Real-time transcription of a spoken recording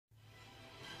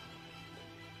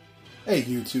Hey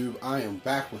YouTube, I am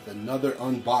back with another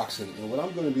unboxing, and what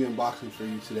I'm going to be unboxing for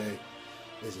you today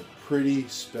is a pretty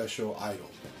special item.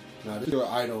 Now this particular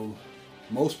item,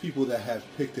 most people that have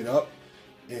picked it up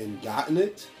and gotten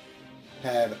it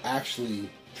have actually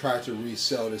tried to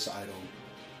resell this item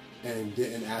and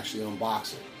didn't actually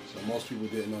unbox it. So most people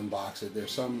didn't unbox it.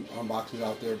 There's some unboxings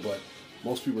out there, but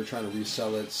most people are trying to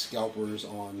resell it, scalpers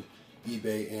on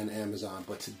eBay and Amazon.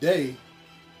 But today,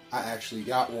 I actually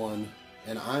got one,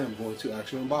 and I am going to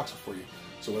actually unbox it for you.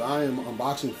 So what I am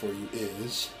unboxing for you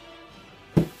is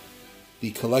the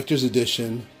collector's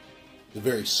edition, the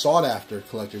very sought after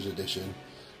collector's edition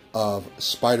of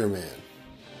Spider-Man.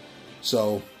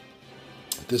 So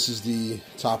this is the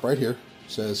top right here.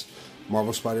 It says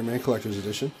Marvel Spider-Man Collector's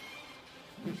Edition.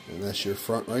 And that's your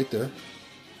front right there.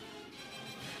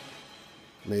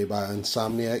 Made by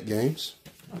Insomniac Games.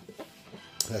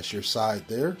 That's your side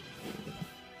there.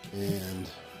 And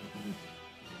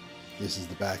this is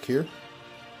the back here. It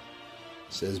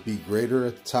says Be Greater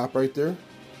at the top right there.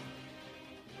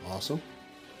 Awesome.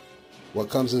 What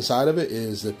comes inside of it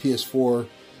is the PS4,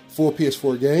 full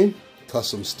PS4 game,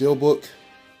 custom steelbook,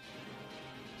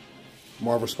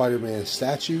 Marvel Spider-Man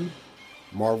statue,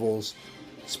 Marvel's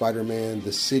Spider-Man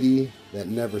The City That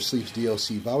Never Sleeps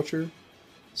DLC voucher,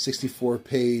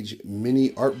 64-page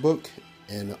mini art book,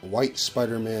 and white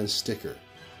Spider-Man sticker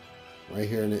right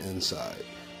here on the inside.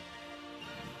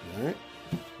 Alright,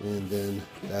 and then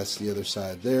that's the other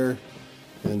side there,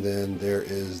 and then there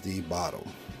is the bottom.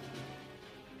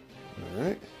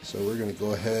 Alright, so we're going to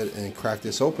go ahead and crack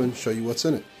this open, show you what's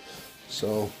in it.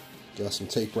 So, got some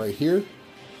tape right here.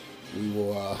 We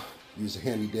will use a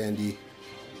handy dandy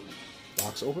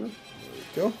box opener.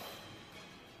 There we go.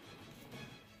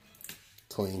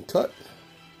 Clean cut.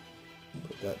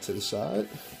 Put that to the side.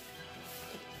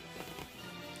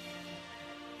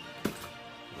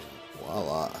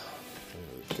 Voila. There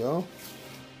we go.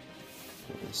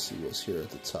 Let's see what's here at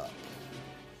the top.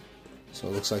 So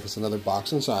it looks like it's another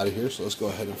box inside of here. So let's go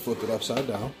ahead and flip it upside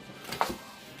down.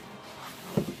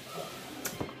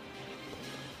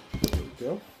 There we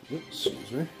go. Oops,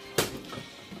 excuse me.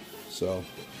 So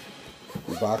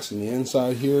the box in the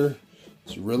inside here,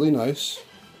 it's really nice.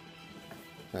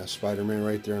 Has Spider-Man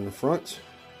right there in the front.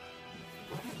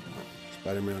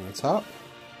 Spider-Man on the top.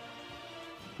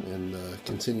 And the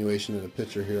continuation of the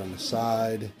picture here on the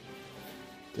side.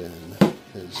 Then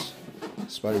his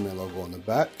Spider-Man logo on the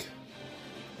back.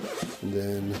 And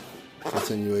then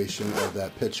continuation of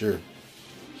that picture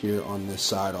here on this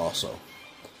side also.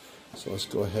 So let's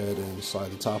go ahead and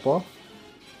slide the top off.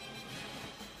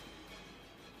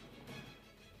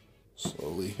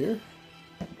 Slowly here.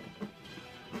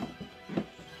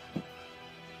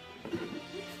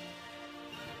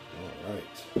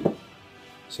 Alright.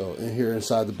 So in here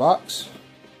inside the box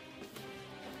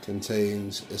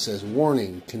contains, it says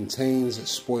warning, contains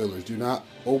spoilers. Do not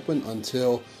open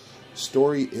until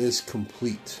story is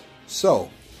complete.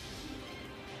 So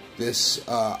this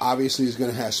obviously is going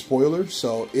to have spoilers.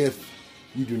 So if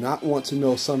you do not want to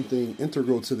know something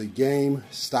integral to the game,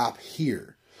 stop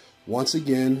here. Once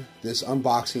again, this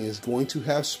unboxing is going to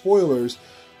have spoilers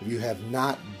if you have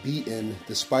not beaten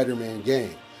the Spider-Man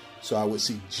game. So I would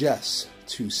suggest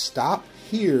to stop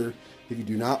here if you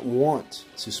do not want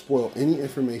to spoil any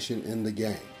information in the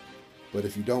game. But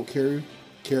if you don't care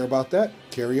about that,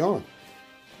 carry on.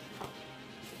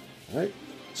 Alright,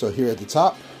 so here at the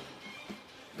top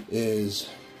is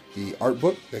the art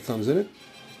book that comes in it,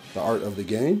 the art of the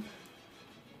game.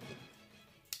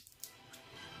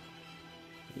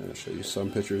 I'm going to show you some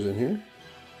pictures in here.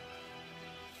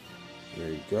 There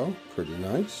you go, pretty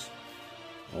nice.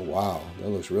 Oh wow, that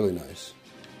looks really nice.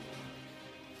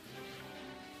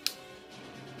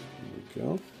 There we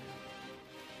go.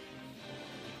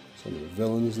 Some of the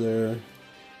villains there.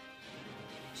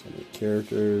 Some of the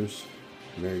characters.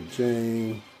 Mary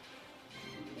Jane.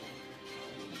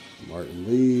 Martin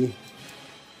Lee.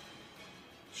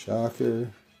 Shocker.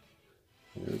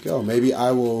 There we go. Maybe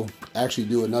I will actually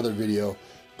do another video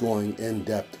going in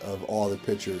depth of all the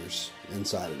pictures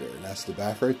inside of there. And that's the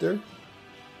back right there.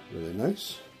 Really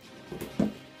nice.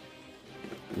 And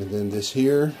then this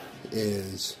here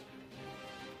is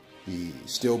the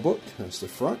steelbook. That's the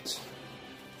front.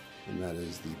 And that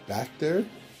is the back there.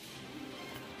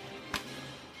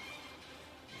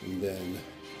 And then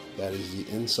that is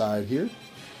the inside here.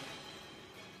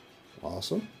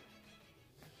 Awesome.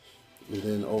 And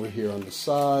then over here on the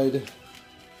side,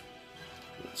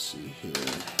 let's see here.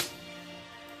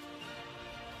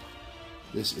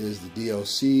 This is the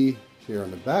DLC here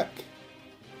on the back.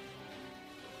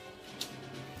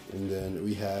 And then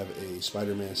we have a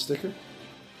Spider-Man sticker.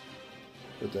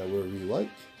 Put that wherever you like.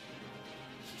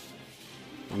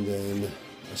 And then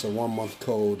it's a 1-month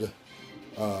code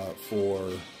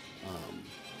for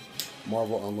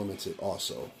Marvel Unlimited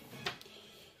also.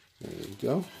 There you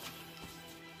go.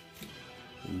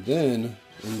 And then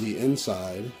in the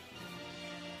inside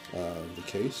of the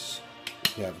case,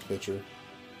 you have a picture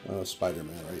of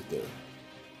Spider-Man right there.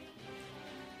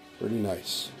 Pretty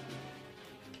nice.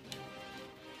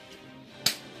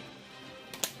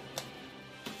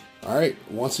 Alright,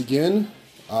 once again,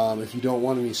 if you don't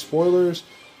want any spoilers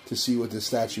to see what this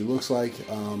statue looks like,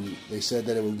 they said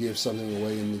that it will give something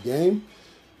away in the game.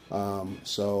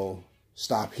 So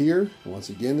stop here. Once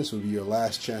again, this will be your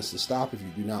last chance to stop if you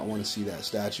do not want to see that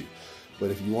statue.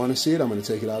 But if you want to see it, I'm going to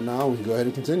take it out now and we can go ahead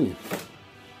and continue.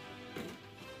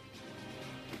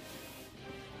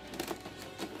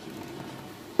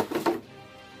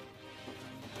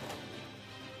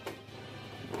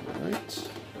 Alright.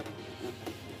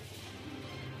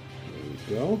 There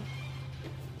we go.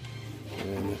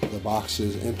 And the box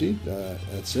is empty.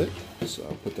 That's it. So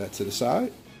I'll put that to the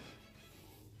side.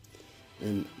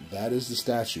 And that is the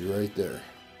statue right there.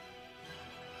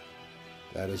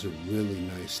 That is a really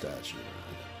nice statue.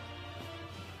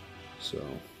 So,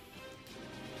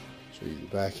 show you the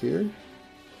back here.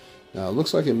 Now it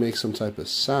looks like it makes some type of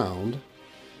sound.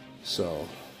 So,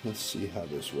 let's see how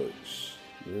this works.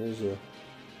 There's a...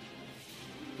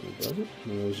 Does it?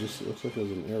 No, it looks like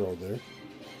there's an arrow there.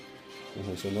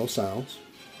 Okay, so no sounds.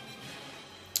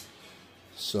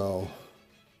 So,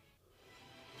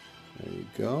 there you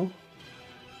go.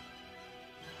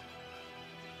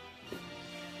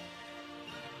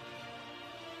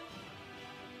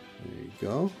 There you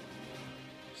go.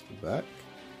 It's the back.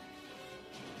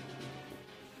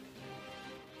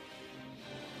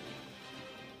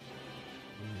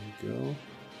 There you go.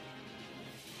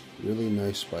 Really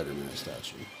nice Spider-Man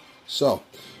statue. So,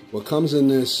 what comes in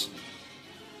this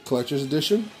collector's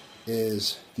edition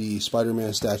is the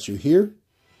Spider-Man statue here.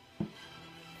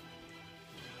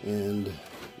 And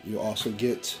you also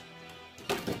get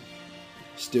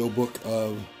steelbook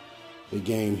of the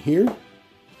game here.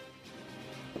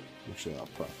 Actually, I'll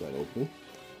prop that open.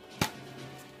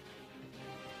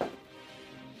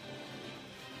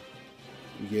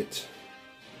 You get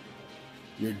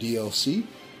your DLC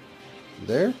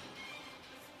there.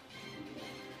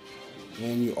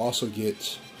 And you also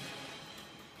get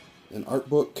an art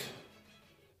book,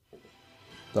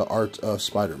 The Art of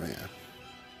Spider-Man.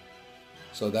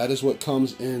 So that is what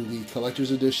comes in the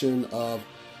collector's edition of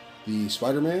the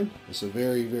Spider-Man. It's a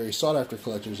very, very sought after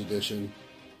collector's edition.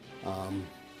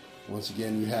 Once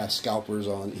again, you have scalpers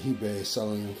on eBay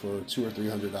selling them for $200 or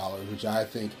 $300, which I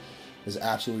think is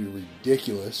absolutely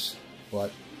ridiculous.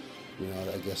 But you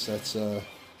know, I guess that's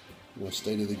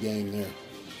state of the game there.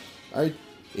 All right,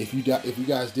 if you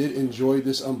guys did enjoy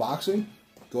this unboxing,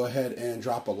 go ahead and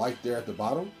drop a like there at the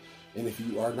bottom. And if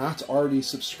you are not already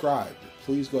subscribed,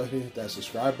 please go ahead and hit that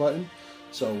subscribe button.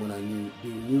 So when I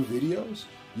do new videos,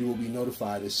 you will be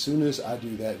notified as soon as I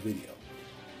do that video.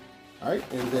 Alright,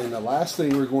 and then the last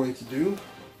thing we're going to do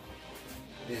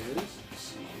is, let's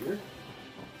see here,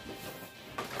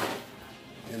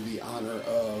 in the honor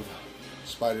of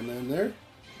Spider-Man there,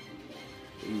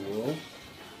 we will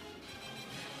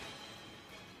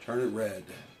turn it red.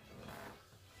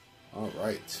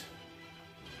 Alright.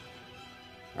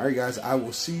 Alright guys, I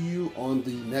will see you on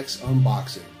the next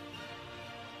unboxing.